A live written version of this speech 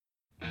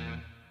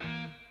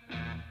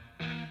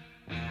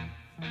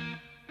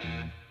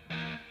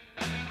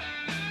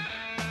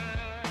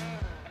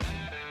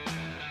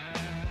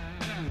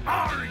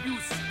Are you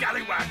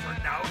scallywags are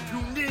now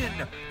tuned in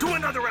to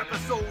another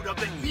episode of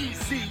the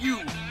ECU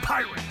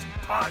Pirate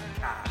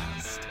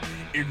Podcast.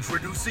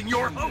 Introducing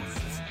your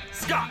hosts,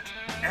 Scott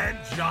and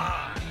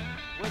John.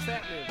 What's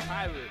happening,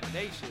 Pirate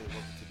Nation?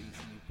 Welcome to the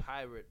ECU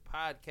Pirate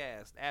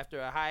Podcast. After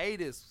a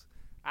hiatus,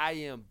 I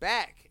am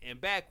back, and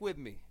back with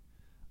me,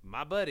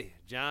 my buddy,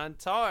 John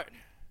Tart.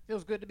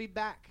 Feels good to be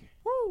back.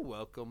 Woo!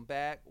 Welcome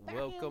back.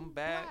 Welcome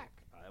back. Black.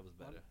 Oh, that was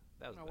better.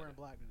 That was I'm not better. wearing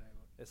black today.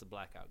 But It's a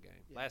blackout game.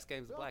 Yeah. Last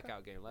game's a Okay.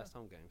 blackout game. Last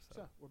home game.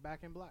 So we're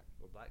back in black.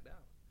 we're blacked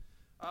out.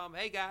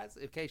 Hey guys,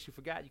 in case you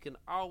forgot, you can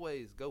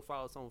always go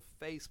follow us on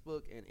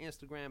Facebook and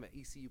Instagram at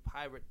ECU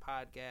Pirate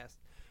Podcast.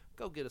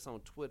 Go get us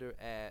on Twitter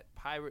at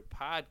Pirate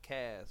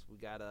Podcast. We're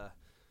gonna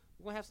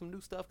have some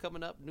new stuff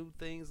coming up, new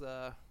things.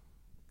 Go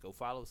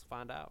follow us,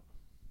 find out.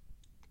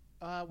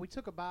 We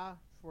took a bye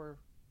for.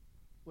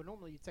 Well,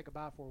 normally you take a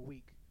bye for a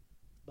week,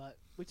 but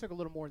we took a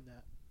little more than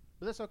that.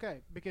 But that's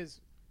okay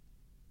because,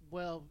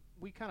 well,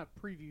 we kind of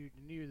previewed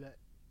and knew that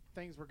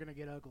things were gonna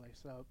get ugly.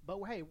 So,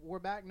 but hey, we're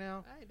back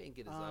now. I didn't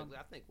get as ugly.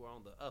 I think we're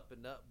on the up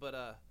and up, but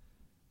a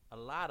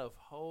lot of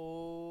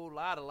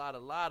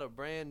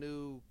brand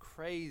new,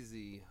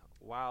 crazy,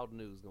 wild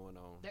news going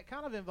on. That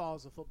kind of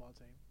involves the football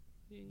team,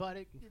 but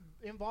it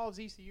involves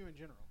ECU in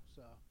general.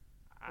 So,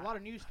 a lot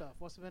of new stuff.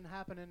 What's been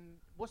happening?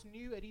 What's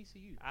new at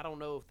ECU? I don't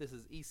know if this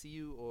is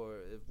ECU or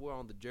if we're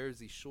on the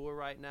Jersey Shore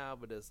right now,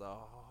 but there's a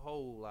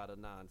whole lot of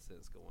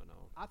nonsense going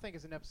on. I think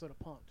it's an episode of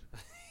Punk'd.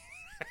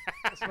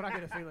 That's what I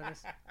get a feeling.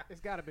 It's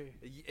got to be.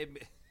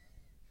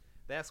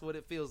 That's what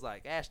it feels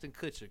like. Ashton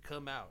Kutcher,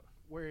 come out.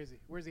 Where is he?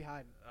 Where's he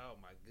hiding? Oh,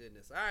 my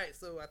goodness. All right,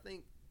 so I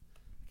can't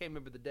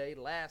remember the day.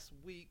 Last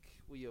week,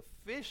 we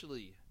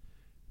officially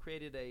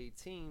created a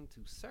team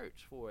to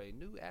search for a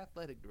new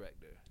athletic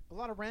director. A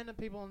lot of random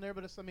people in there,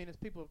 but it's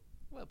people.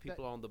 Well,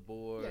 people on the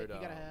board, Yeah,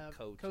 you gotta have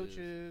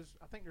coaches.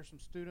 I think there's some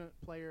student,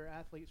 player,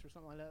 athletes, or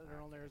something like that that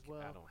are on there as well.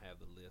 I don't have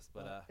the list,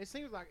 but it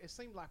seemed like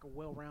a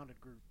well-rounded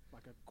group,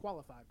 like a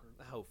qualified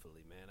group.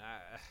 hopefully, man.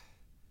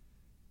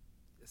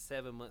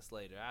 7 months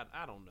later,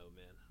 I don't know,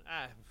 man.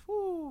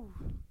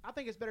 I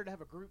think it's better to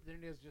have a group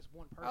than it is just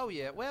one person. Oh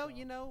yeah, there, well, so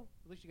you know.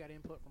 at least you got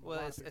input from a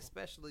lot of people.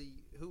 Especially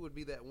who would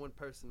be that one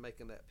person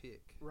making that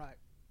pick? Right.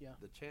 Yeah.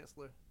 The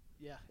chancellor.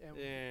 Yeah. And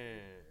Yeah.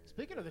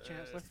 speaking of the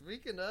chancellor.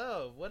 Speaking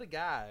of, what a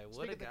guy.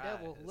 What a speaking guy. of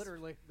the devil,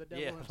 literally the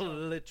devil. Yeah, himself.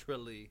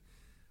 literally.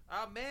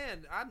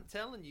 Man, I'm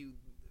telling you,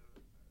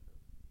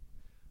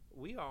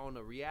 we are on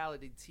a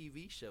reality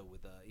TV show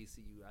with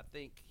ECU. I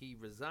think he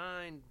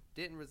resigned,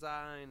 didn't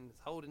resign, is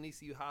holding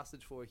ECU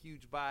hostage for a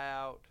huge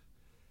buyout.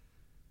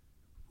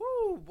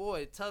 Woo,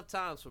 boy, tough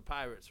times for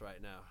Pirates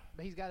right now.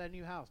 But he's got that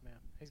new house, man.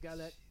 He's got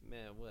that.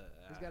 Man, what?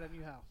 He's got a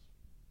new house.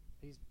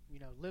 He's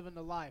living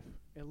the life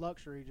in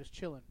luxury, just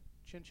chilling.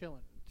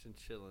 Chilling.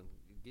 Chinchillin,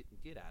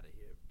 get out of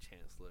here,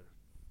 Chancellor.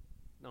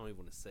 I don't even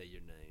want to say your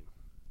name.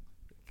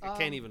 I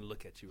can't even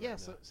look at you right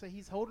now. So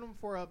he's holding him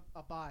for a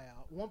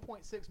buyout.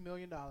 $1.6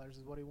 million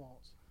is what he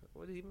wants.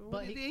 What do you mean?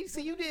 But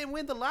ECU didn't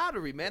win the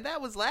lottery, man.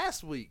 That was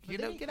last week. But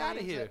then he get out of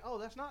claims here. that, oh,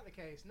 that's not the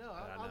case. No,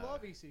 I know.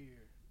 love ECU.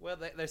 Well,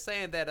 they're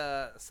saying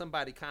that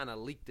somebody kind of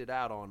leaked it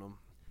out on him.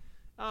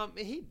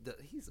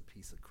 He's a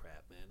piece of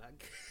crap,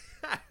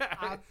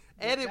 man.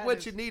 Edit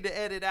what you need to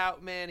edit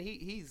out, man.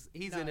 He's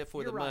in it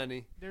for the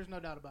money. There's no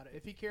doubt about it.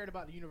 If he cared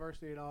about the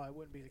university at all, it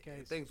wouldn't be the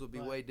case. Things would be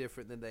way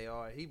different than they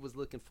are. He was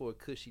looking for a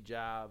cushy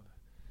job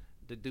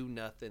to do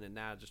nothing, and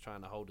now just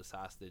trying to hold us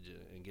hostage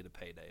and get a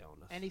payday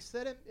on us. And he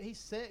set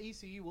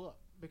ECU up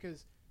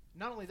because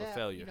not only that,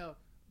 failure.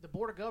 The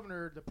board of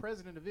governor, the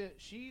president of it,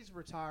 she's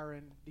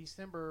retiring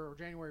December or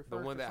January 1st. The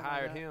one that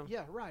hired him?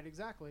 Yeah, right,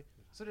 exactly.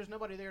 So there's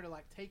nobody there to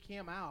take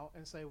him out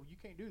and say, well, you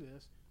can't do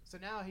this. So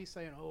now he's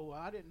saying, oh,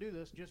 I didn't do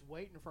this, just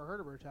waiting for her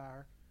to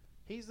retire.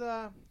 He's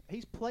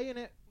playing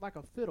it like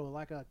a fiddle,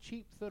 like a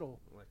cheap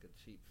fiddle. Like a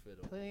cheap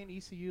fiddle. Playing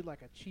ECU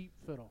like a cheap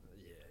fiddle.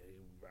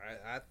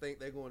 Yeah, I think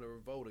they're going to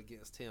revolt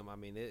against him. I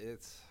mean,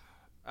 it's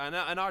and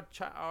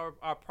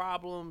our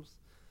problems,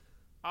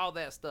 all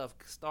that stuff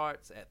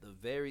starts at the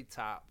very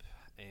top.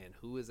 And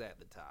who is at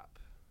the top?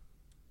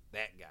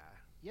 That guy.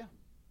 Yeah.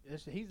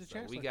 He's the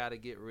chancellor. We got to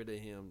get rid of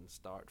him and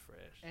start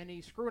fresh. And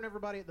he's screwing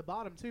everybody at the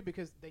bottom, too,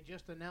 because they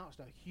just announced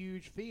a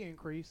huge fee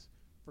increase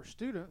for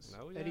students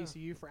at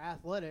ECU for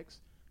athletics,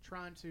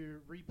 trying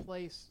to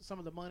replace some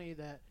of the money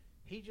that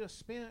he just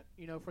spent,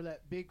 for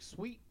that big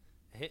suite.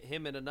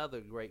 Him and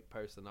another great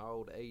person, our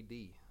old AD,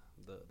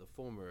 the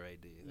former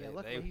AD. Yeah,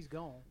 luckily he's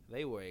gone.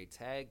 They were a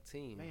tag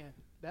team. Man,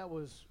 that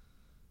was...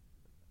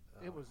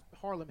 It was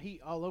Harlem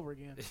Heat all over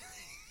again.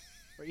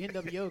 Or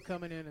NWO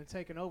coming in and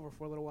taking over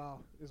for a little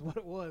while is what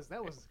it was.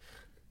 That was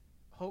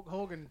Hulk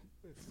Hogan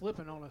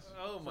flipping on us.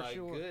 Oh my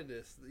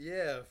goodness!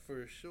 Yeah,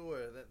 for sure.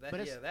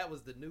 That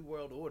was the New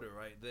World Order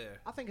right there.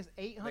 I think it's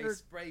 800. They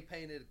spray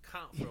painted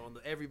Comfort on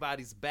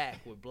everybody's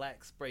back with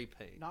black spray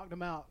paint. Knocked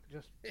them out,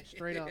 just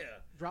straight up.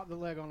 Dropped the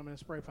leg on them and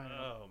spray painted.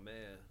 Oh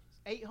man!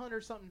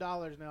 $800 something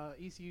now.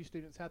 ECU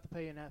students have to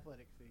pay in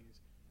athletic fees.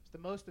 It's the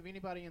most of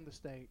anybody in the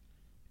state,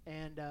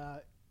 and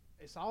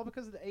it's all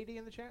because of the AD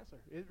and the chancellor.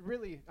 It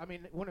really, I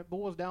mean, when it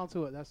boils down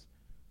to it,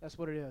 That's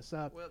what it is.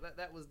 Well,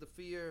 that was the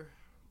fear.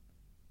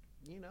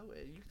 You know,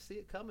 you can see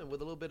it coming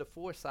with a little bit of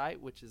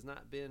foresight, which has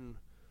not been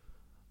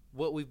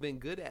what we've been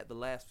good at the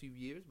last few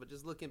years. But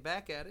just looking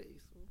back at it,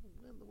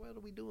 what in the world are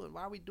we doing?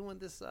 Why are we doing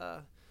this?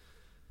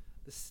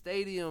 The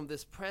stadium,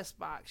 this press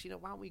box. You know,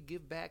 why don't we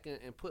give back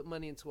and put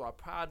money into our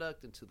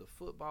product, into the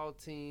football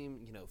team?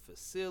 You know,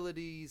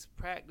 facilities,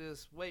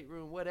 practice, weight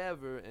room,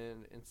 whatever.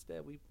 And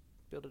instead, we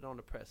build it on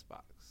the press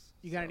box.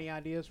 You got any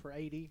ideas for AD?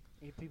 Any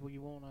people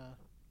you want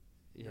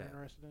you're Yeah,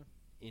 interested in?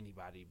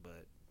 anybody,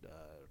 but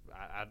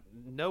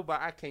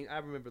nobody. I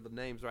remember the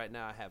names right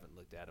now. I haven't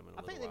looked at them in a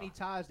I little think while. they need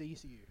ties to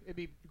ECU. It'd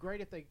be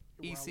great if they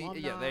were alumni,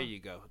 Yeah, there you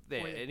go.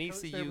 There, or they an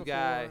coached there ECU before.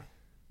 guy.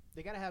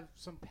 They got to have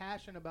some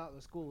passion about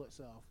the school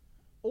itself,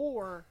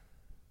 or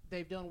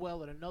they've done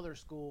well at another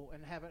school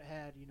and haven't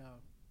had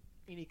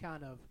any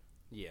kind of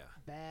Yeah,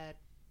 bad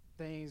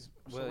things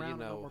Well, surrounding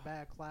them or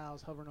bad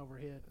clouds hovering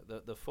overhead.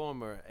 the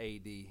former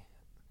AD.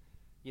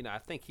 You know, I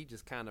think he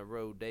just kind of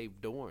rode Dave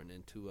Dorn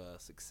into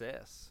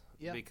success.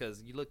 Yeah.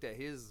 Because you looked at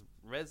his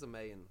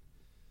resume and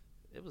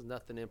it was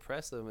nothing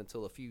impressive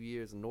until a few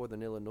years in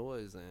Northern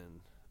Illinois,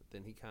 and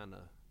then he kind of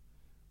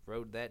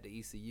rode that to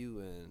ECU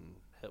and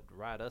helped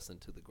ride us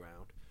into the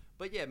ground.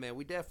 But yeah, man,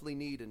 we definitely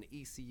need an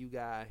ECU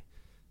guy,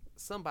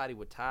 somebody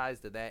with ties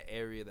to that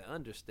area that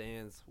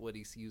understands what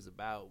ECU's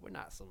about. We're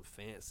not some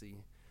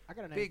fancy I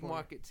got a name big for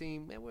market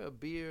team, man. We're a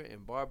beer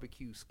and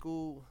barbecue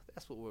school.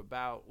 That's what we're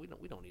about. We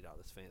don't need all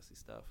this fancy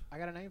stuff. you. I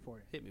got a name for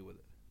you. Hit me with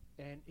it.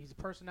 And he's a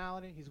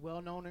personality. He's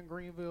well known in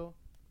Greenville.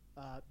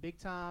 Big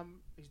time.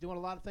 He's doing a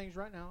lot of things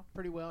right now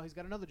pretty well. He's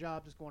got another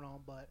job that's going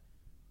on, but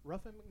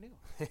Ruffin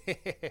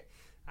McNeil.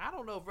 I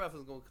don't know if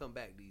Ruffin's going to come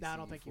back to ECU. No, I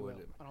don't think he will.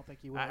 I don't think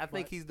he will. I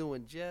think but he's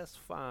doing just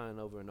fine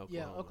over in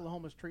Oklahoma. Yeah,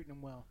 Oklahoma's treating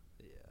him well.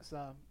 Yeah.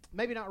 So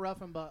maybe not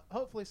Ruffin, but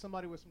hopefully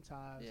somebody with some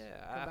ties.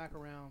 Yeah, Come back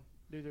around,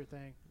 do their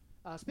thing.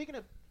 Speaking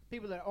of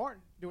people that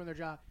aren't doing their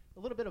job, a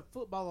little bit of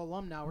football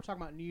alumni. We're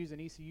talking about news and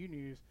ECU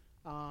news.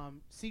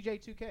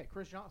 CJ2K,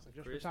 Chris Johnson,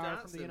 just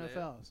retired from the NFL.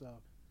 Man. So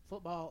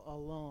football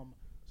alum.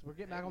 So we're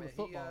getting back on the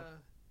football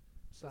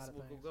side of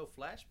things. We'll go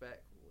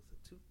flashback. Was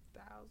it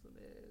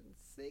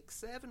 2006,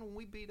 7 when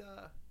we beat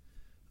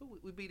who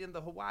we beat in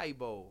the Hawaii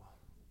Bowl?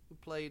 We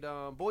played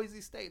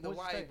Boise State in the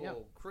Hawaii Bowl. Yeah.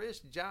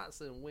 Chris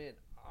Johnson went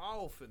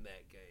off in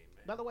that game,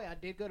 man. By the way, I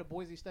did go to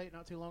Boise State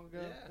not too long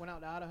ago. Yeah. Went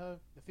out to Idaho.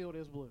 The field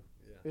is blue.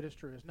 Yeah. It is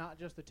true. It's not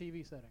just the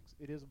TV settings.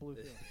 It is a blue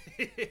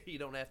field. You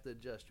don't have to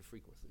adjust your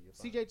frequency.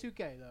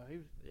 CJ2K though, he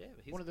was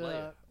he's one of the.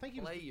 I think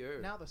he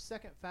was now the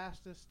second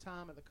fastest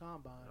time at the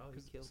combine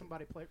because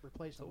somebody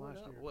replaced him last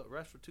year. What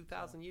rushed for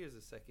 2,000 years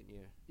his second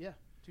year? Yeah,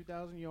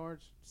 2,000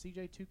 yards.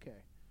 CJ2K.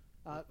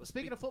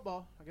 Speaking of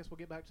football, I guess we'll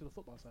get back to the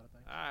football side of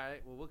things. All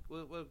right.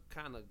 Well, we'll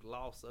kind of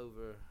gloss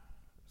over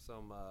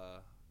some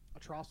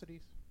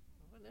atrocities.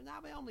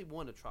 Only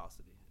one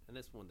atrocity, and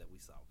this one that we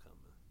saw coming.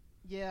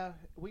 Yeah,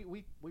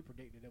 we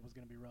predicted it was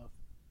going to be rough.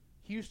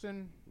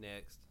 Houston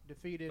next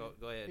defeated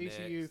go ahead,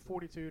 ECU next.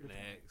 42 to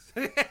next.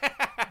 20.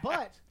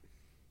 But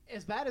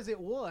as bad as it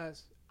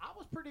was, I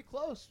was pretty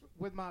close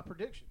with my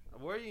prediction.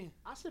 Were you?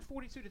 I said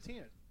 42 to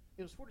 10.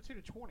 It was 42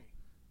 to 20.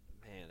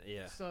 Man,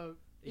 yeah. So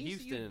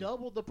ECU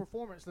doubled the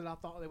performance that I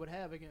thought they would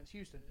have against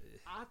Houston.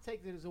 I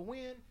take that as a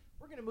win.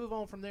 We're going to move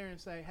on from there and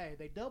say, hey,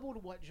 they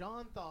doubled what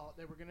John thought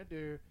they were going to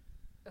do.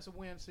 That's a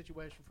win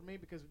situation for me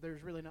because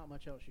there's really not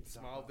much else you can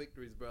talk about. Small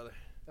victories, brother.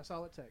 That's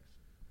all it takes.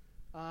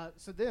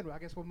 So then I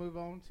guess we'll move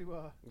on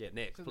to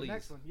next, to please. The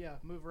next one. Yeah,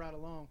 move right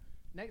along.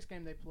 Next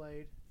game they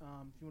played,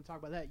 if you want to talk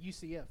about that,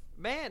 UCF.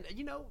 Man,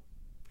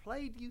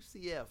 played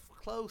UCF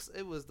close.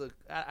 It was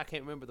I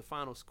can't remember the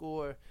final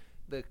score.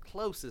 The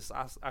closest,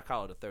 I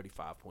call it a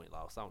 35-point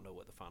loss. I don't know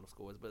what the final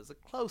score is, but it's the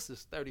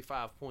closest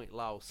 35-point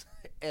loss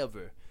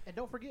ever. And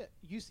don't forget,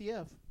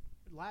 UCF,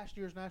 last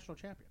year's national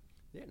champion.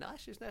 Yeah,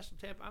 last year's national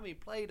champion. I mean,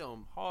 played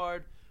them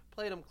hard,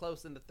 played them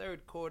close in the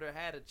third quarter,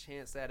 had a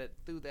chance at it,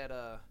 threw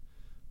that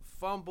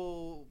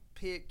fumble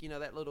pick,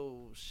 that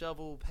little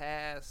shovel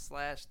pass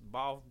 /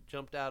 ball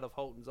jumped out of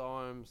Holton's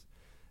arms.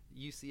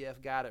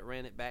 UCF got it,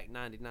 ran it back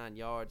 99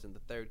 yards in the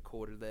third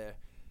quarter there.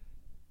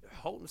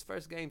 Holton's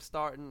first game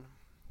starting,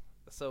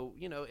 so,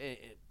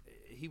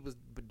 he was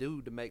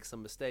due to make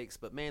some mistakes,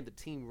 but, man, the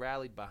team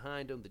rallied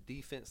behind him. The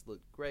defense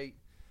looked great.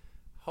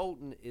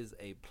 Holton is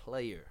a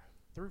player.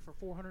 Threw for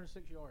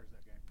 406 yards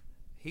that game.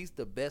 He's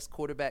the best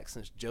quarterback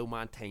since Joe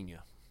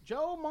Montana.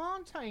 Joe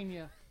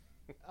Montana.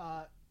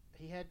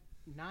 He had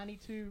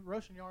 92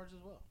 rushing yards as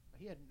well.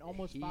 He had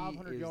almost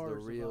 500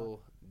 yards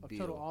of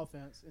total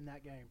offense in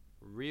that game.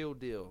 Real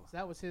deal. So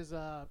that was his,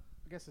 I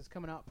guess, his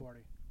coming out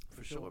party.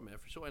 For sure, man.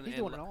 For sure. He's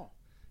doing it all.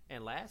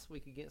 And last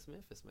week against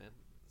Memphis, man,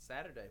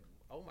 Saturday,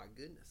 oh my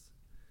goodness,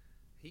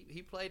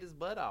 he played his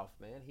butt off,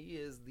 man. He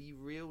is the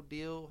real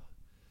deal.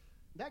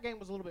 That game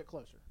was a little bit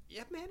closer.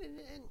 Yeah, man.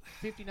 And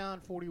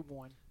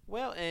 59-41.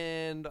 Well,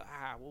 and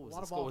what was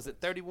the score? Was it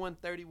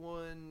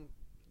 31-31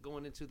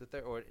 going into the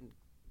third, or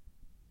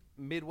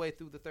midway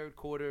through the third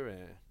quarter?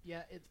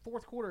 Yeah, it's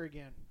fourth quarter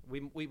again.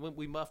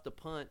 We muffed a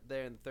punt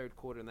there in the third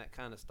quarter, and that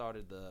kind of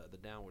started the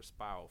downward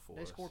spiral for us.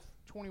 They scored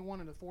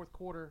 21 in the fourth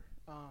quarter.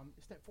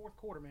 It's that fourth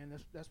quarter, man.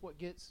 That's what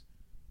gets.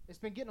 It's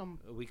been getting them.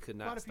 We could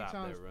quite not a few stop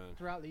times that run.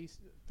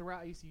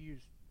 throughout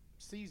ECU's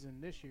season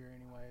this year,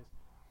 anyways.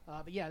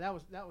 But yeah, that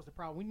was the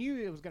problem. We knew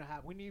it was going to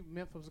happen. We knew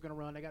Memphis was going to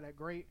run. They got that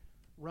great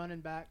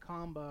running back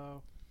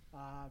combo,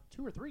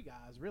 2 or 3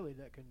 guys really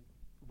that can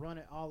run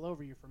it all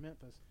over you for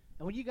Memphis.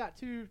 And when you got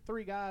 2,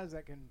 3 guys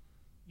that can,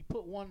 you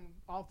put one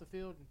off the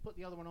field and put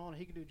the other one on, and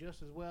he can do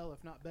just as well,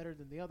 if not better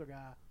than the other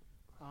guy.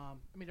 I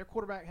mean, their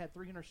quarterback had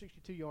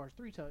 362 yards,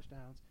 3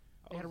 touchdowns.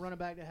 They had a running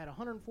back that had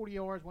 140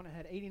 yards, one that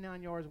had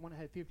 89 yards, and one that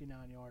had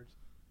 59 yards.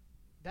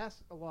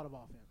 That's a lot of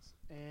offense.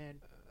 And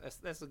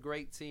that's a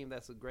great team.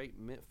 That's a great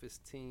Memphis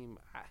team.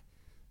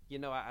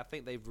 I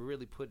think they've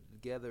really put it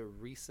together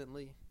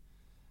recently.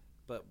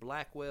 But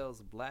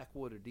Blackwell's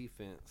Blackwater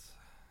defense,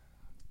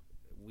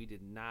 we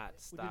did not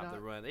stop the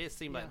run. It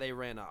seemed like they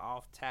ran an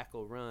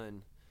off-tackle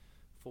run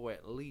for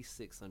at least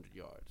 600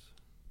 yards.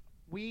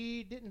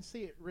 We didn't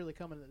see it really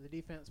coming that the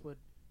defense would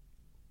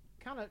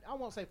kind of, I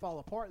won't say fall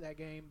apart that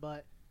game,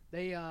 but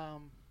they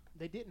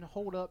didn't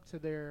hold up to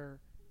their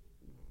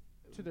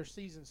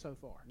season so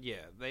far.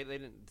 Yeah, they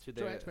didn't to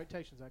their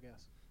expectations, I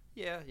guess.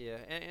 Yeah,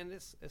 and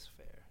it's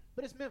fair.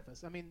 But it's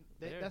Memphis. I mean,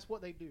 that's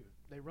what they do.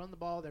 They run the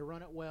ball, they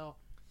run it well.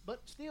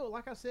 But still,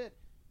 like I said,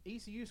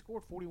 ECU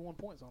scored 41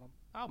 points on them.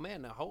 Oh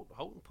man, now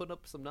Holton put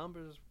up some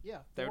numbers. Yeah,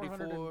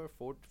 34,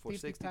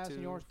 462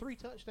 passing yards, 3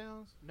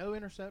 touchdowns, no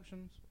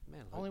interceptions.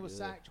 Man, only was good.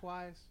 Sacked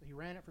twice. He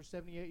ran it for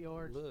 78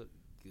 yards. Look good.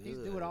 He's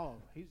do it all.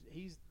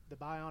 He's the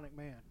bionic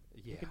man.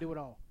 Yeah. He can do it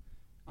all.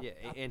 Yeah,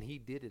 and he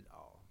did it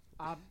all.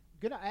 I'm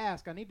gonna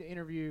ask. I need to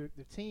interview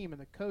the team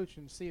and the coach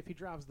and see if he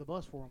drives the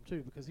bus for him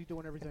too, because he's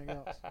doing everything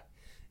else.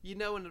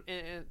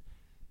 And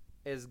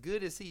as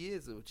good as he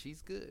is, which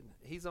he's good,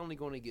 he's only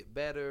going to get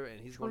better,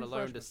 and he's going to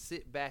learn to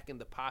sit back in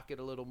the pocket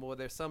a little more.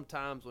 There's some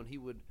times when he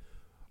would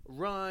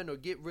run or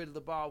get rid of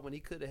the ball when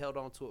he could have held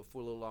on to it for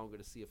a little longer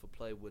to see if a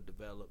play would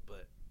develop.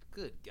 But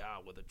good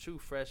God, with a true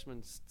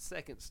freshman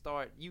second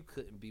start, you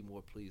couldn't be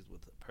more pleased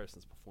with a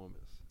person's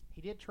performance. He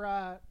did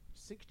try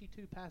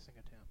 62 passing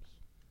attempts.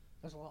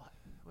 That's a lot.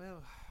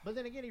 Well, but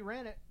then again, he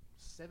ran it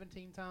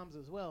 17 times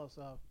as well.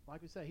 So,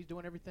 like we said, he's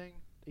doing everything,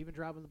 even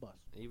driving the bus.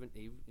 Even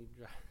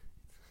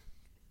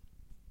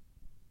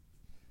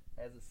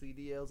has the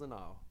CDLs and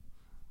all.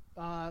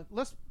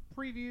 Let's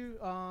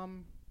preview.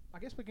 I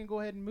guess we can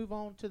go ahead and move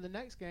on to the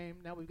next game.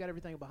 Now we've got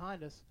everything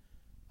behind us.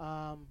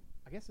 I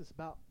guess it's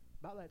about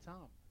that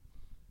time.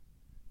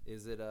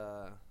 Is it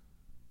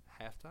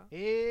halftime?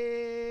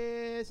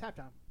 It's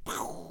halftime.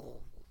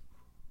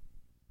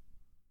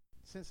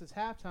 Since it's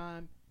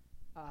halftime,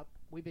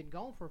 we've been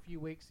gone for a few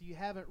weeks, so you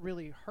haven't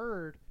really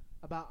heard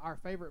about our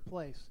favorite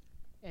place.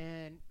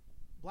 And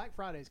Black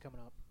Friday's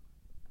coming up.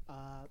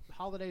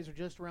 Holidays are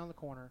just around the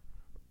corner.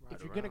 Right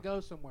if you're going to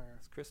go somewhere.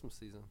 It's Christmas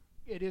season.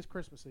 It is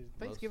Christmas season.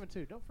 Thanksgiving,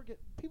 too. Don't forget,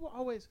 people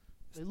always,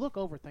 they look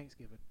over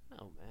Thanksgiving.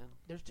 Oh, man.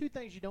 There's 2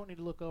 things you don't need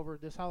to look over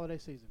this holiday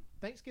season.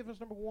 Thanksgiving's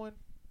number 1,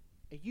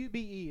 and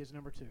UBE is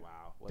number 2.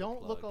 Wow.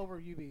 Don't look over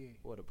UBE.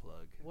 What a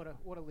plug.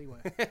 What a leeway.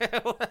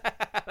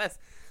 That's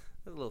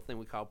a little thing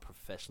we call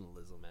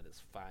professionalism at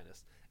its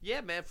finest.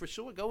 Yeah, man, for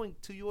sure. Go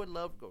to your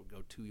loved one.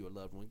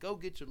 Go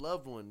get your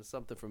loved one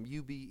something from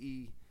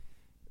UBE.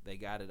 They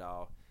got it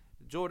all.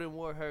 Jordan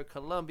wore her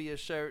Columbia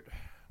shirt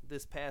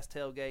this past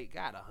tailgate.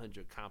 Got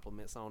 100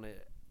 compliments on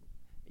it.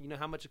 You know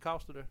how much it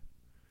costed her?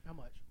 How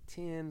much?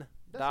 $10.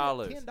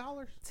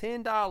 $10?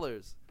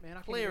 $10. Man,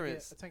 I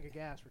clearance. Can't get a tank of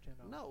gas for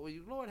 $10. No,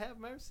 Lord have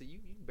mercy. You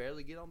can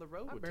barely get on the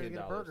road with $10. I barely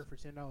get a burger for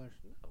 $10. No, man.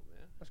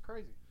 That's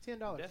crazy. $10.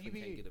 Definitely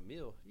UBE. can't get a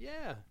meal.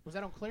 Yeah. Was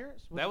that on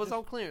clearance? That was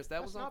on clearance.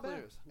 That was on not bad.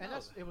 clearance. And No.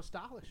 it was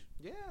stylish.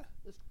 Yeah.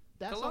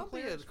 That's on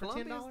clearance for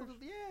 $10.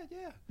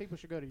 Yeah. People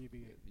should go to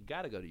UBE. You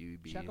got to go to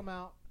UBE. Check them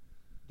out.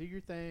 Do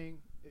your thing.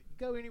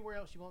 Go anywhere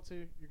else you want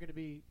to. You're going to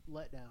be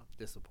let down.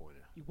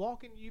 Disappointed. You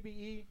walk in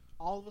UBE,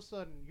 all of a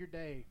sudden, your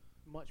day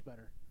much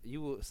better.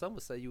 Some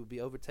would say you would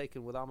be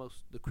overtaken with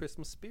almost the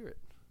Christmas spirit.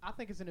 I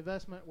think it's an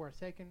investment worth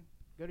taking.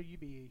 Go to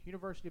UBE,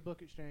 University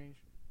Book Exchange.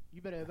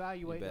 You better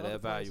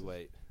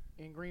evaluate.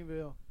 In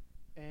Greenville,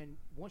 and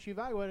once you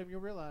evaluate them, you'll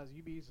realize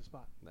UBE is the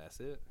spot. That's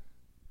it.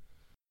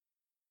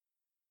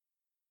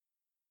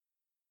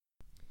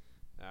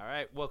 All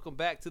right, welcome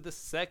back to the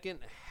second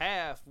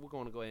half. We're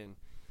going to go ahead and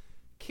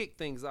kick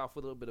things off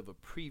with a little bit of a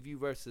preview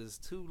versus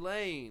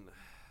Tulane.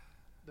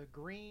 The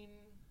Green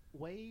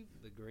Wave?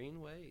 The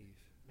Green Wave.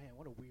 Man,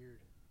 what a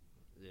weird.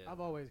 Yeah.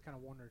 I've always kind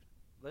of wondered.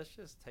 Let's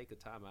just take a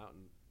time out,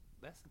 and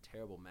that's a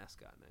terrible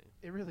mascot name.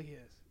 It really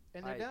is.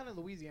 And they're down in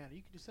Louisiana.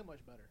 You could do so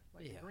much better.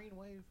 Like the Green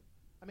Wave.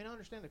 I mean, I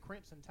understand the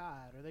Crimson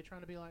Tide. Are they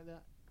trying to be like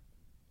that?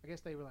 I guess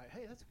they were like,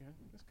 hey, that's good.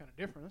 That's kind of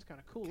different. That's kind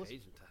of cool.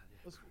 Cajun Tide, yeah.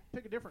 Let's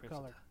pick a different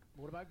Crimson color. Tide.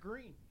 What about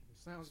green?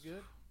 Sounds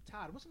good.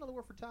 Tide. What's another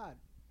word for tide?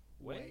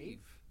 Wave.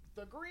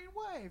 The Green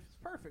Wave. It's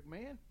perfect,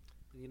 man.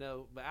 You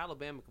know, but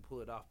Alabama can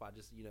pull it off by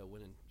just,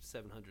 winning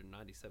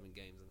 797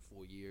 games in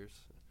 4 years.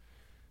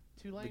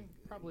 Tulane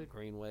probably.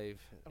 Green Wave.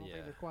 I don't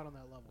think they're quite on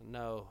that level.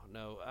 No.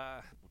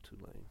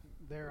 Tulane.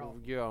 They're all.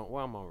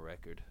 I'm on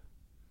record.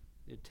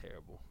 You're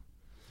terrible.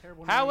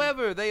 Terrible.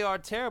 However, they are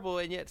terrible,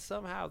 and yet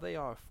somehow they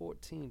are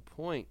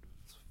 14-point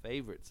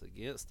favorites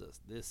against us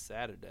this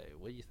Saturday.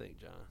 What do you think,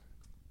 John?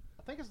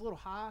 I think it's a little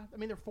high. I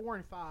mean, they're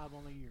 4-5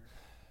 on the year.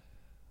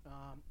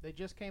 They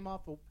just came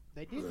off.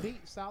 They did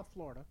beat South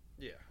Florida.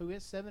 Yeah. Who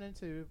is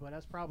 7-2, but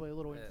that's probably a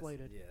little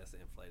inflated. Yeah, that's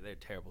inflated. They're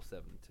terrible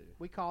 7-2.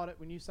 We called it.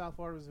 We knew South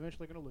Florida was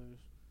eventually going to lose.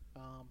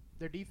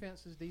 Their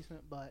defense is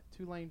decent, but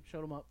Tulane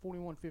showed them up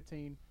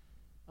 41-15.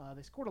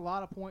 They scored a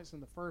lot of points in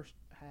the first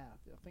half.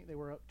 I think they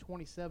were up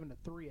 27-3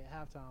 at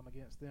halftime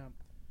against them.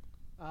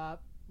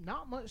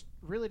 Not much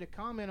really to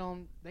comment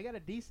on. They got a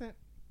decent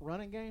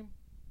running game.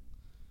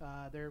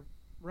 Their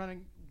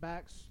running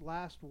backs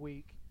last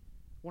week,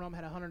 one of them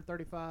had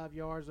 135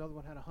 yards. The other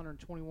one had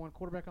 121.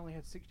 Quarterback only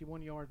had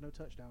 61 yards, no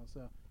touchdowns.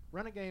 So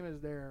running game is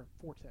their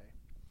forte.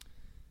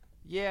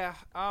 Yeah.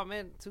 Oh,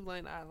 man,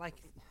 Tulane, I like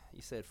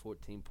you said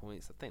 14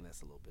 points. I think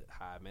that's a little bit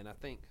high, man. I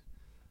think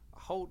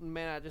Holton,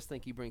 man, I just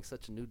think he brings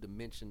such a new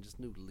dimension, just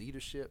new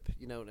leadership.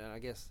 You know, and I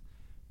guess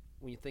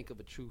when you think of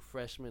a true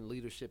freshman,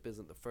 leadership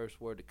isn't the first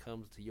word that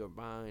comes to your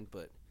mind.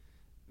 But,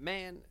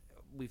 man,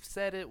 we've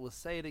said it. We'll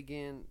say it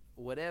again.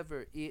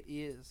 Whatever it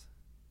is,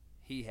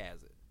 he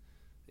has it.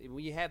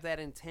 When you have that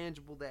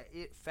intangible, that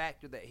it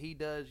factor that he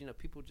does, you know,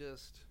 people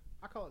just.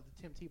 I call it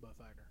the Tim Tebow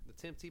factor. The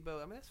Tim Tebow.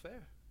 I mean, that's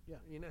fair. Yeah.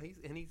 You know, he's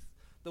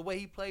the way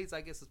he plays,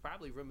 I guess, is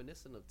probably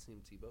reminiscent of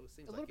Tim Tebow. It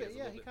seems a little bit.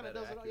 Yeah, he kind of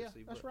does it all. Yeah,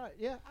 that's right.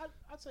 Yeah,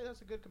 I'd say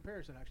that's a good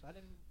comparison. Actually,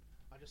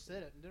 I just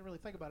said it and didn't really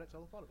think about it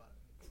until I thought about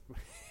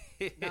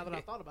it. Now that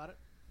I thought about it,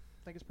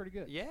 I think it's pretty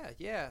good.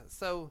 Yeah.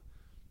 So,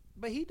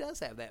 but he does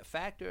have that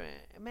factor,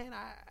 and man,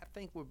 I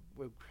think we're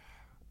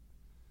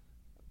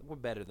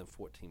better than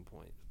 14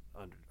 points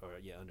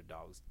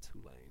underdogs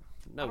Tulane.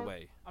 No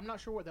way. I'm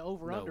not sure what the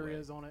over/under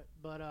is on it,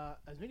 but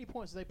as many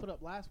points as they put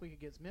up last week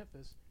against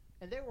Memphis,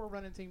 and they were a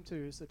running team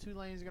too, so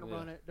Tulane's going to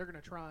run it. They're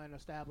going to try and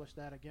establish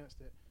that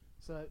against it.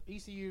 So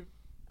ECU,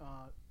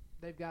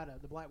 they've got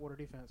the Blackwater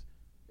defense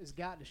has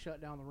got to shut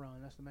down the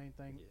run. That's the main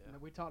thing. Yeah.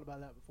 We talked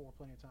about that before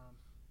plenty of times.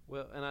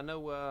 Well, and I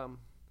know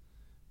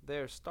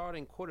their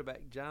starting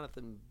quarterback,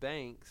 Jonathan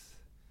Banks,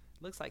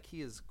 looks like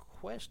he is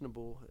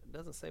questionable. It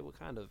doesn't say what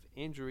kind of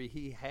injury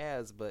he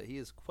has, but he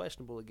is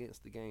questionable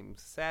against the game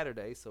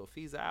Saturday. So if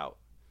he's out,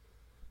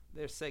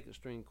 their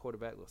second-string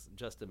quarterback was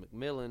Justin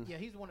McMillan. Yeah,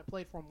 he's the one that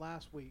played for him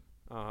last week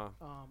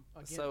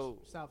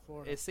against South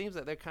Florida. It seems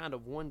that they're kind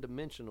of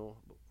one-dimensional.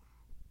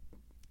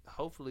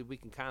 Hopefully we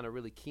can kind of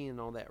really key in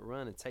on that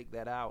run and take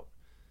that out.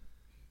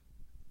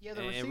 Yeah,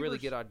 and really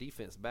get our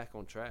defense back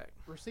on track.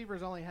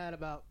 Receivers only had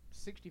about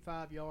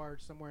 65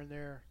 yards somewhere in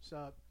there.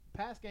 So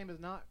pass game is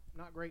not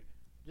great.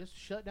 Just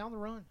shut down the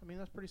run. I mean,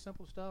 that's pretty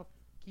simple stuff.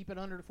 Keep it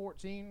under the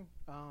 14.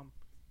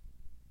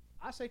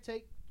 I say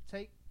take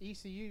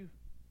ECU,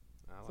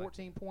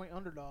 14-point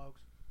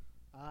underdogs.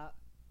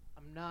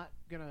 I'm not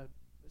going to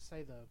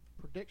say the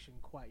prediction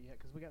quite yet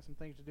because we got some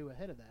things to do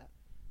ahead of that.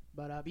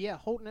 But yeah,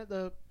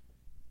 Holton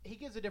he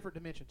gives a different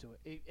dimension to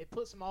it. It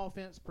puts some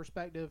offense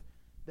perspective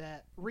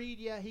that Reed,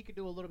 he could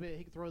do a little bit.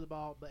 He could throw the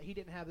ball, but he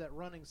didn't have that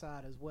running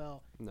side as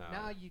well. No.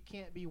 Now you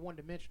can't be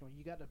one-dimensional.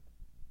 You got to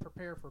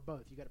prepare for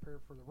both. You got to prepare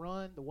for the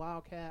run, the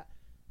wildcat,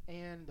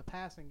 and the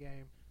passing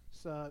game.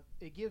 So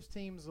it gives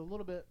teams a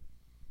little bit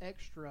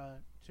extra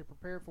to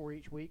prepare for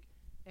each week.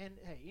 And,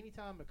 hey,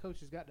 anytime a coach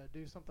has got to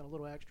do something a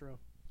little extra,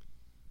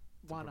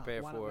 why not?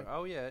 Prepare for it.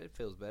 Oh, yeah, it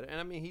feels better. And,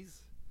 I mean,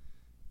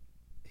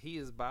 he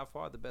is by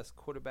far the best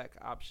quarterback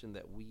option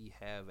that we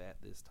have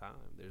at this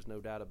time. There's no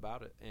doubt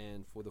about it,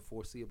 and for the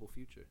foreseeable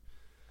future.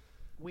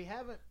 We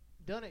haven't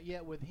done it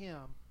yet with him,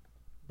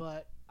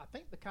 but I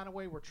think the kind of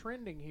way we're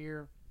trending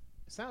here,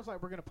 it sounds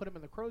like we're going to put him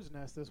in the crow's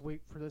nest this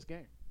week for this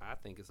game. I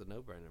think it's a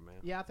no-brainer, man.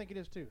 Yeah, I think it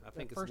is too. I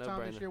think it's first a no-brainer.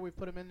 time this year we've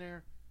put him in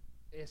there.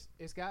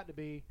 It's got to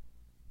be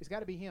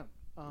him.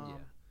 Yeah,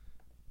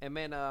 and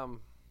man,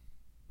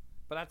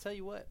 but I tell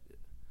you what,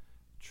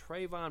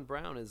 Trayvon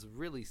Brown is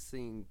really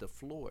seeing the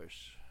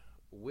flourish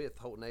with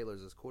Holton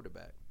Ahlers as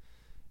quarterback.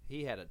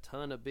 He had a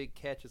ton of big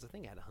catches. I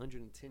think he had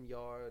 110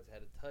 yards,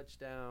 had a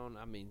touchdown.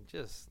 I mean,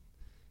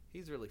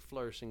 he's really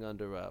flourishing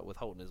with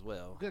Holton as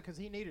well. Good, because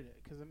he needed it.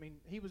 Because I mean,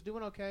 he was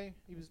doing okay.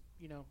 He was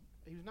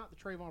not the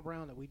Trayvon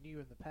Brown that we knew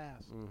in the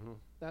past. Mm-hmm.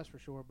 That's for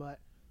sure. But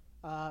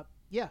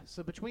yeah,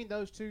 so between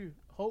those two,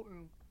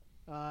 Holton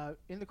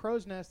in the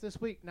crow's nest this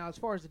week. Now, as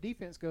far as the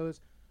defense goes,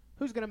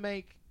 who's going to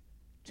make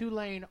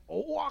Tulane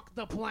walk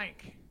the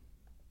plank?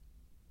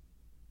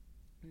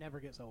 Never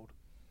gets old.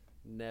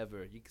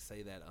 Never. You can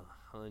say that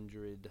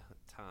 100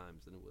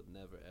 times and it will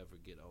never, ever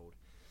get old.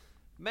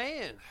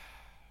 Man,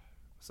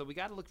 so we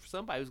got to look for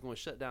somebody who's going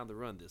to shut down the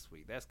run this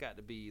week. That's got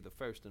to be the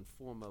first and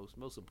foremost,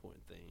 most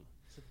important thing.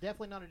 So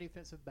definitely not a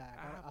defensive back.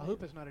 I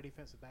hope it's not a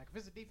defensive back. If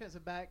it's a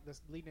defensive back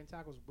that's leading in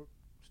tackles,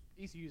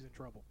 ECU's in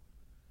trouble.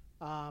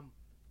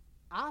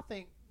 I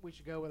think we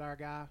should go with our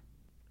guy.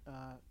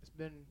 It's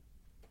been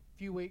a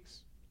few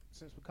weeks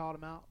since we called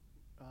him out.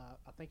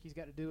 I think he's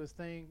got to do his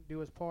thing, do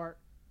his part.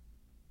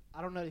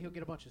 I don't know that he'll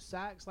get a bunch of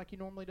sacks like he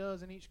normally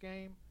does in each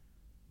game,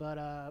 but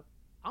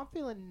I'm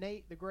feeling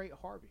Nate the Great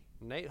Harvey.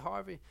 Nate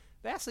Harvey.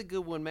 That's a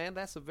good one, man.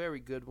 That's a very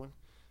good one.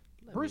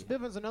 Bruce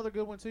Bivens another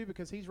good one too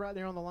because he's right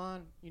there on the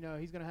line. You know,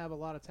 he's going to have a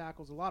lot of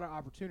tackles, a lot of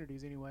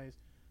opportunities, anyways.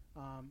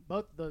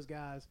 Both of those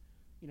guys,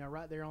 you know,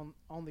 right there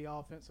on the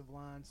offensive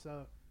line.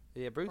 So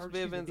yeah, Bruce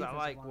Bivens, I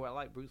like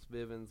line. Bruce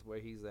Bivens where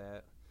he's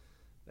at.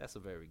 That's a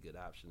very good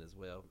option as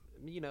well.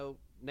 You know,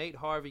 Nate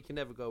Harvey can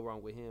never go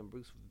wrong with him.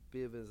 Bruce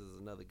Bivens is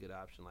another good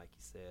option, like you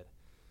said.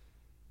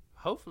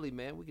 Hopefully,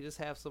 man, we can just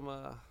have some,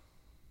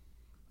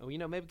 you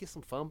know, maybe get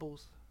some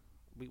fumbles.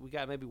 We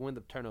got to maybe win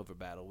the turnover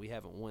battle. We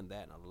haven't won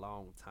that in a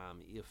long time,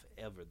 if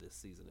ever, this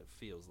season, it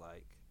feels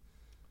like.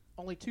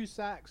 Only 2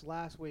 sacks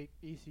last week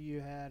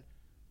ECU had.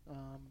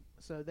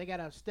 So they got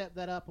to step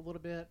that up a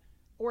little bit,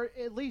 or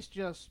at least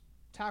just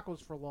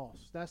tackles for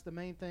loss. That's the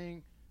main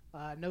thing.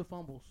 No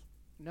fumbles,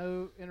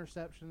 no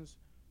interceptions.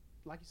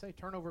 Like you say,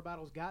 turnover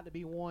battles got to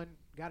be won.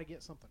 Got to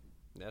get something.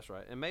 That's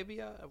right. And maybe,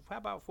 how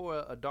about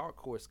for a dark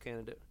horse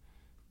candidate?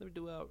 Let me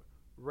do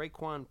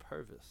Raekwon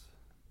Purvis.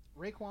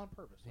 Raekwon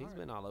Purvis. He's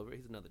been all over.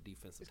 He's another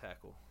defensive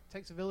tackle.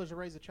 Takes a village to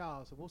raise a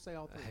child, so we'll say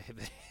all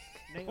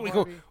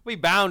 3. We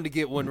bound to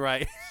get one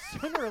right.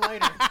 Sooner or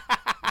later.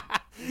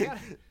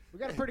 We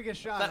got a pretty good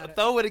shot at it.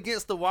 Throw it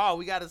against the wall.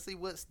 We got to see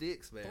what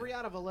sticks, man. 3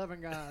 out of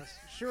 11 guys.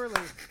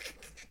 Surely,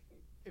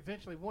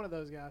 eventually, one of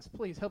those guys.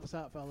 Please help us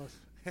out, fellas.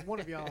 One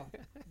of y'all,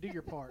 do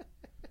your part.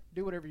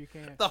 Do whatever you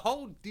can. The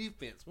whole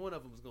defense, one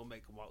of them is going to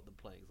make them walk the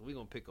plank. So we're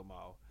going to pick them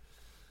all.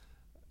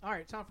 All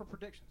right, time for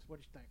predictions.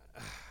 What do you think?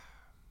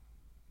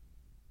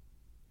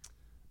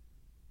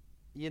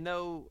 You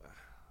know,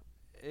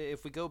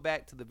 if we go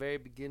back to the very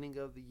beginning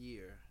of the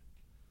year,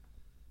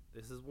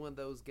 this is one of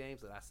those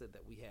games that I said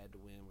that we had to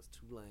win was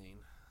Tulane.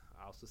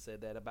 I also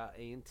said that about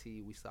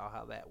A&T. We saw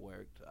how that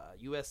worked.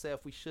 USF,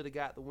 we should have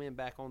got the win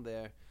back on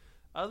there.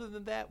 Other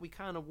than that, we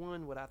kind of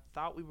won what I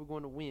thought we were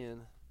going to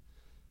win.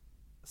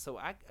 So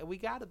we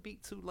got to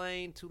beat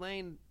Tulane.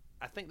 Tulane,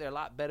 I think they are a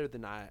lot better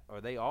than I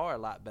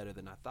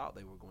thought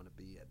they were going to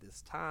be at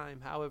this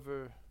time.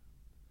 However,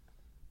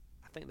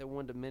 I think they're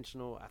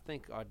one-dimensional. I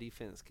think our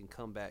defense can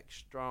come back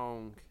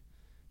strong.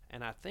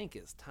 And I think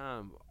it's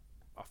time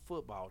our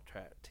football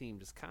team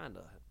just kind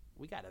of,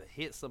 we got to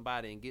hit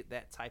somebody and get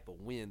that type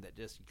of win that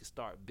just you can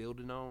start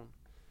building on.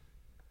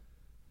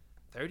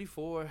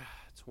 34-21,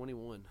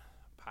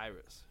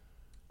 Pirates.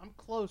 I'm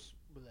close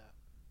with that.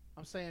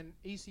 I'm saying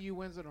ECU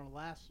wins it on the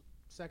last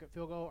second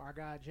field goal. Our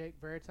guy Jake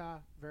verify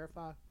this Verita.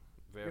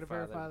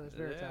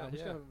 We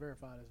still haven't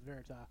verified this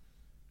Verita.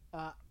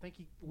 I think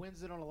he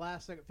wins it on the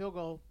last second field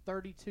goal,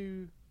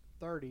 32-30.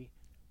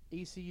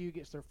 ECU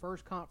gets their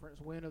first conference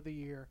win of the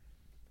year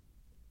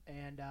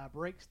and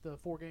breaks the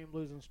 4-game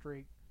losing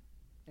streak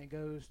and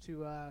goes to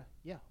 1-5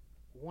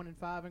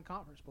 in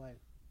conference play.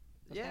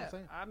 That's what I'm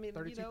saying. I mean,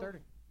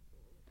 32-30.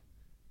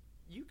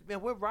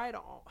 Man, we're right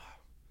on.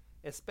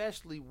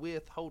 Especially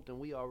with Holton,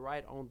 we are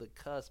right on the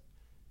cusp.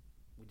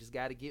 We just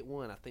got to get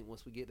one. I think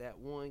once we get that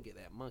one, get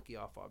that monkey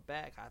off our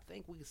back, I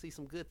think we can see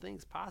some good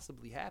things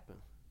possibly happen.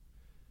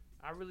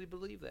 I really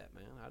believe that,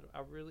 man. I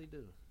really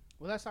do.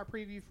 Well, that's our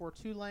preview for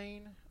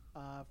Tulane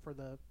for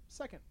the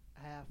second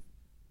half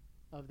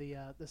of the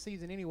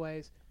season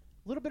anyways.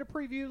 A little bit of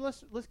preview.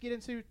 Let's get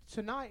into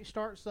tonight.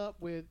 Starts up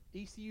with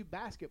ECU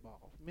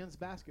basketball, men's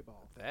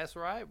basketball. That's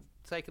right.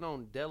 Taking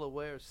on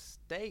Delaware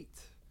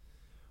State.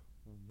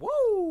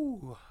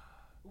 Woo!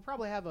 We'll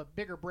probably have a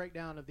bigger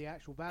breakdown of the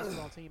actual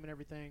basketball team and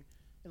everything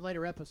in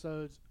later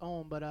episodes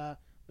on. But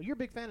you're a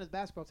big fan of the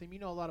basketball team. You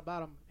know a lot about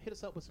them. Hit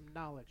us up with some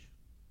knowledge.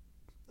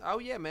 Oh,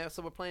 yeah, man.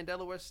 So we're playing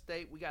Delaware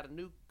State. We got a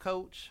new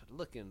coach.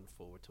 Looking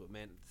forward to it,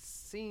 man.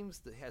 Seems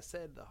to have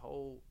said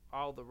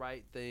all the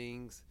right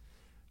things.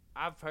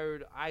 I've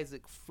heard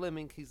Isaac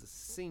Fleming. He's a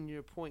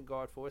senior point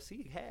guard for us.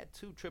 He had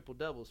 2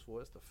 triple-doubles for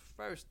us. The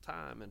first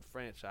time in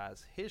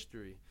franchise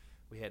history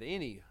we had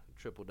any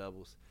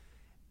triple-doubles.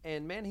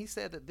 And, man, he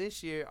said that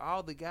this year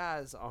all the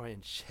guys are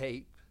in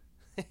shape.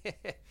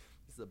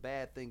 It's a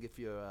bad thing if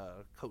you're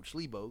Coach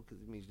Lebo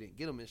because it means you didn't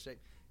get them in shape.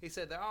 He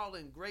said they're all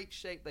in great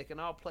shape. They can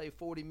all play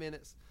 40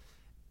 minutes.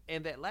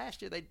 And that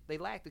last year they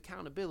lacked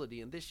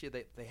accountability, and this year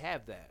they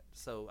have that.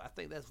 So I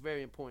think that's a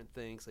very important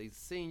thing. So he's a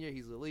senior.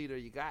 He's a leader.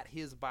 You got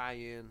his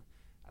buy-in.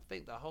 I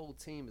think the whole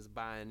team is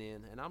buying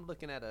in. And I'm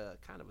looking at a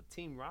kind of a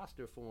team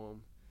roster for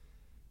him.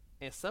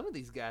 And some of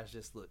these guys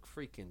just look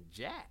freaking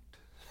jacked.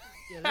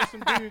 Yeah, there's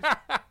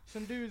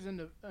some dudes in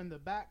the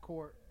back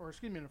court, or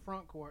excuse me, in the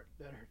front court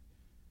that are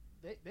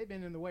they've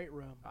been in the weight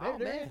room.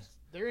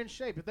 They're in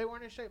shape. If they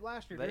weren't in shape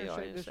last year, they they're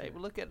are in shape this year.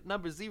 Well, look at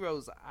number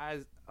 0's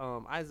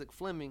Isaac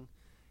Fleming,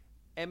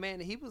 and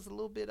man, he was a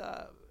little bit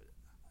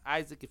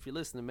Isaac. If you're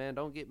listening, man,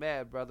 don't get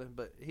mad, brother.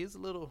 But he's a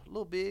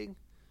little big,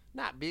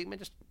 not big, man.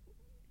 Just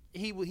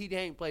he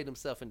ain't played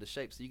himself into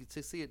shape, so you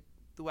can see it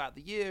throughout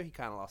the year. He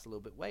kind of lost a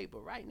little bit of weight,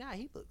 but right now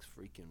he looks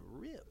freaking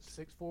ripped.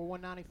 6'4",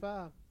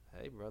 195.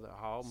 Hey, brother,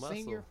 all muscle.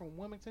 Senior from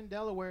Wilmington,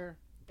 Delaware,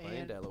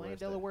 playing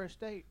Delaware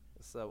State.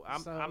 So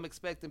I'm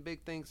expecting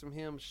big things from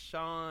him.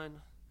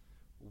 Sean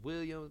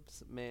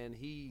Williams, man,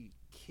 he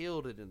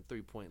killed it in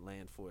three-point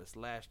land for us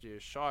last year.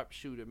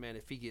 Sharpshooter, man,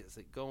 if he gets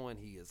it going,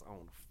 he is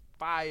on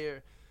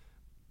fire.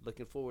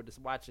 Looking forward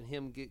to watching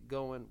him get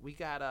going. We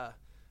got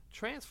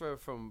transfer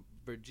from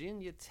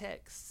Virginia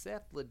Tech,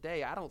 Seth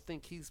Leday. I don't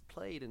think he's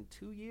played in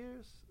 2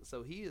 years,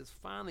 so he is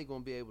finally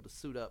going to be able to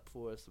suit up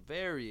for us.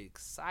 Very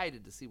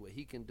excited to see what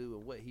he can do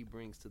and what he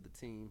brings to the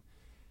team.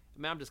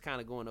 I mean, I'm just kind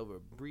of going over a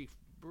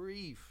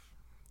brief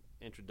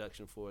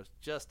introduction for us.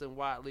 Justin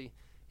Watley,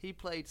 he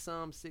played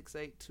some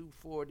 6'8",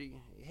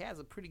 240. He has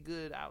a pretty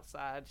good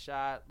outside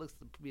shot. Looks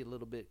to be a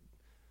little bit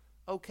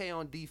okay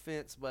on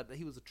defense, but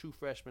he was a true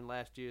freshman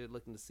last year,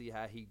 looking to see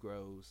how he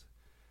grows.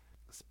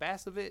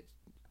 Spashovich.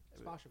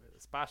 All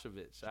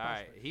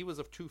right. He was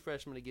a true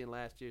freshman again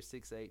last year,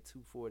 6'8",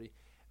 240.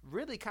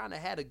 Really kind of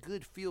had a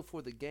good feel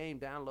for the game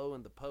down low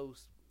in the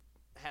post.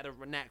 Had a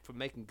knack for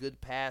making good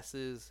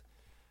passes,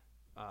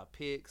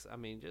 picks. I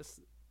mean,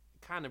 just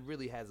kind of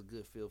really has a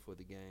good feel for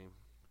the game.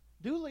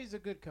 Dooley's a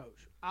good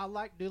coach. I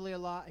like Dooley a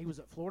lot. He was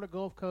at Florida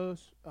Gulf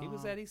Coast. He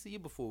was at ECU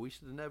before. We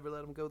should have never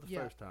let him go the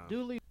first time.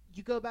 Dooley,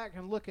 you go back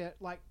and look at,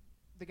 like,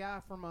 the guy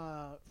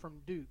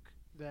from Duke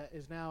that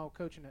is now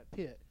coaching at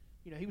Pitt.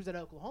 You know, he was at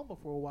Oklahoma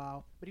for a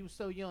while, but he was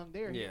so young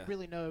there, he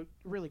didn't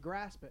really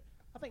grasp it.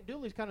 I think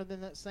Dooley's kind of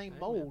in that same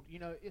mold. You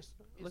know, it's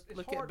look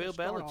hard at Bill to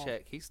start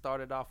Belichick. off. He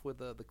started off with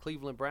the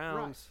Cleveland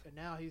Browns. Right, and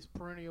now he's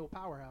perennial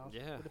powerhouse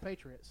with the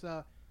Patriots.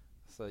 So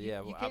yeah,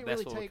 you well, can't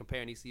that's really what we're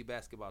comparing ECU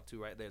basketball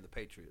to right there, the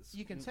Patriots.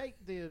 You can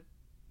take the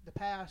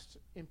past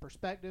in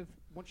perspective.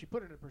 Once you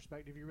put it in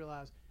perspective, you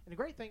realize. And the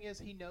great thing is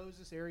he knows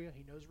this area.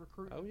 He knows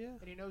recruiting. Oh, yeah.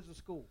 And he knows the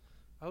school.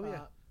 Oh,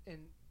 yeah. And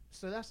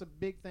so that's a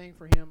big thing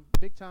for him.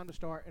 Big time to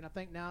start. And I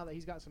think now that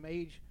he's got some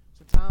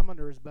time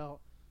under his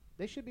belt,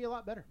 they should be a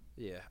lot better.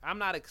 Yeah. I'm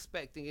not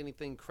expecting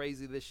anything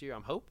crazy this year.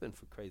 I'm hoping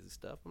for crazy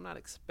stuff. I'm not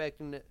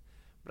expecting it.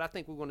 But I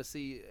think we're going to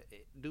see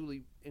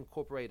Dooley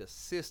incorporate a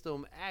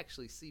system,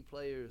 actually see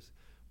players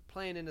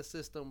playing in the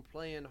system,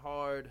 playing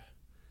hard.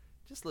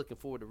 Just looking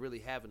forward to really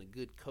having a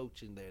good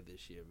coach in there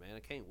this year, man. I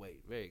can't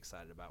wait. Very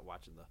excited about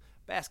watching the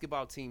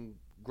basketball team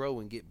grow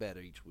and get better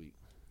each week.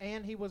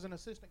 And he was an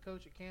assistant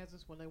coach at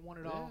Kansas when they won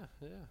it all.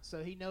 Yeah.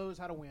 So he knows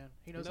how to win.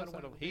 He knows how to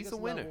win. He's a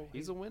winner.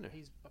 He's a winner.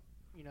 He's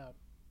a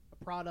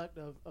product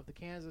of the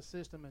Kansas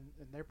system and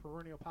their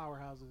perennial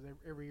powerhouses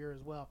every year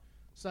as well.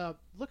 So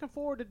looking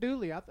forward to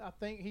Dooley. I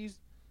think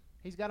he's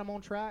got him on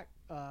track.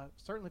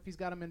 Certainly if he's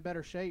got him in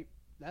better shape,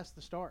 that's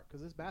the start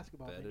because it's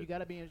basketball. Man. You got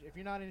to be if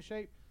you're not in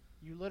shape,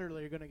 you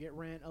literally are going to get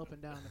ran up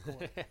and down the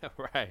court.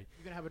 Right.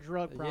 You're going to have a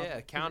drug problem. Yeah,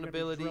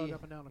 accountability. Drug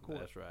up and down the court.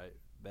 That's right.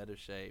 Better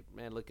shape.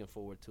 Man, looking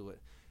forward to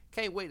it.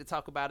 Can't wait to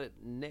talk about it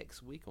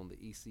next week on the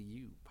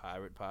ECU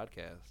Pirate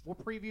Podcast. We'll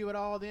preview it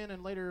all then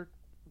in later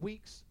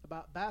weeks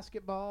about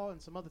basketball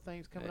and some other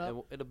things coming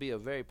up. It'll be a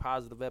very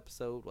positive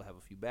episode. We'll have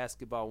a few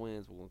basketball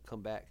wins. We're going to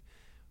come back.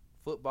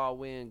 Football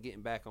win,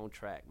 getting back on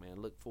track,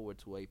 man. Look forward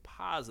to a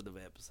positive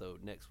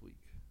episode next week.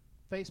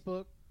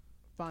 Facebook,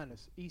 find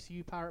us,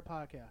 ECU Pirate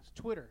Podcast.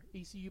 Twitter,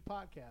 ECU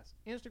Podcast.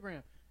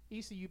 Instagram,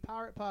 ECU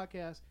Pirate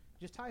Podcast.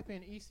 Just type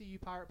in ECU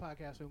Pirate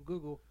Podcast on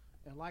Google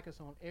and like us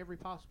on every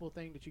possible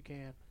thing that you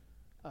can.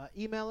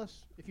 Email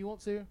us if you want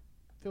to.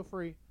 Feel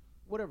free.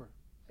 Whatever.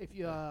 If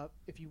you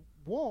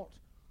want,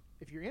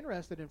 if you're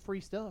interested in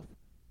free stuff,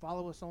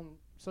 follow us on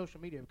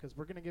social media because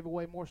we're going to give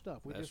away more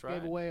stuff. We just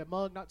gave away a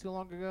mug not too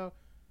long ago.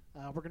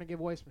 We're going to give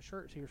away some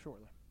shirts here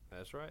shortly.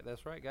 That's right,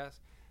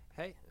 guys.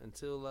 Hey,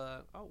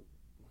 until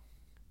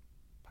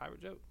pirate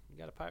joke. You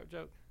got a pirate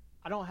joke?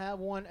 I don't have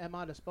one at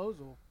my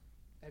disposal.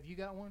 Have you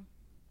got one?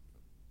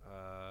 We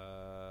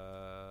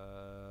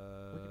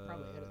could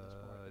probably edit this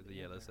part.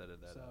 Yeah, let's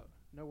edit that out.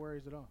 No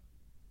worries at all.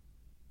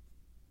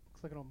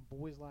 Clicking on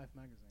Boys Life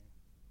magazine.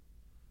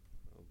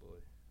 Oh boy,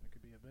 that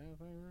could be a bad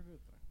thing or a good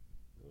thing.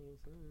 At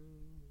least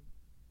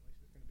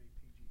it's going to be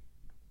PG.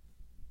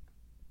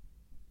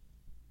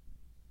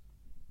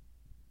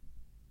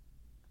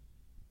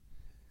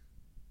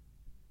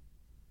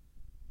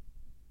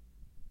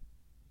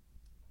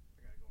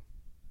 I gotta go.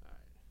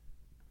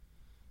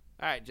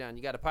 All right, John,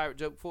 you got a pirate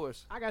joke for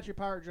us? I got your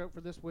pirate joke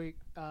for this week.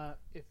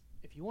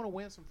 If you want to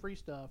win some free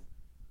stuff,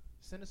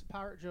 send us a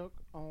pirate joke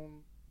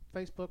on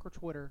Facebook or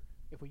Twitter.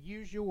 If we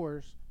use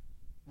yours,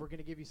 we're going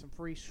to give you some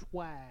free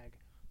swag.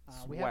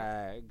 We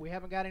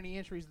haven't got any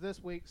entries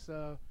this week,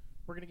 so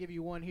we're going to give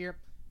you one here.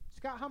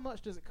 Scott, how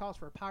much does it cost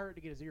for a pirate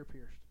to get his ear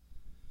pierced?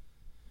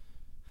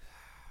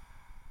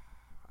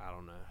 I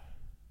don't know.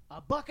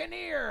 A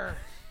buccaneer!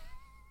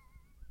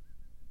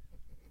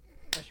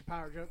 That's your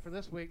pirate joke for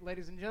this week,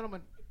 ladies and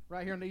gentlemen,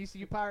 right here on the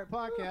ECU Pirate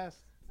Podcast.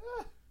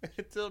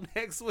 Until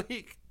next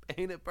week,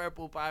 ain't it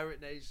purple,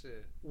 Pirate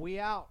Nation? We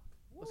out.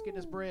 Let's get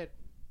this bread.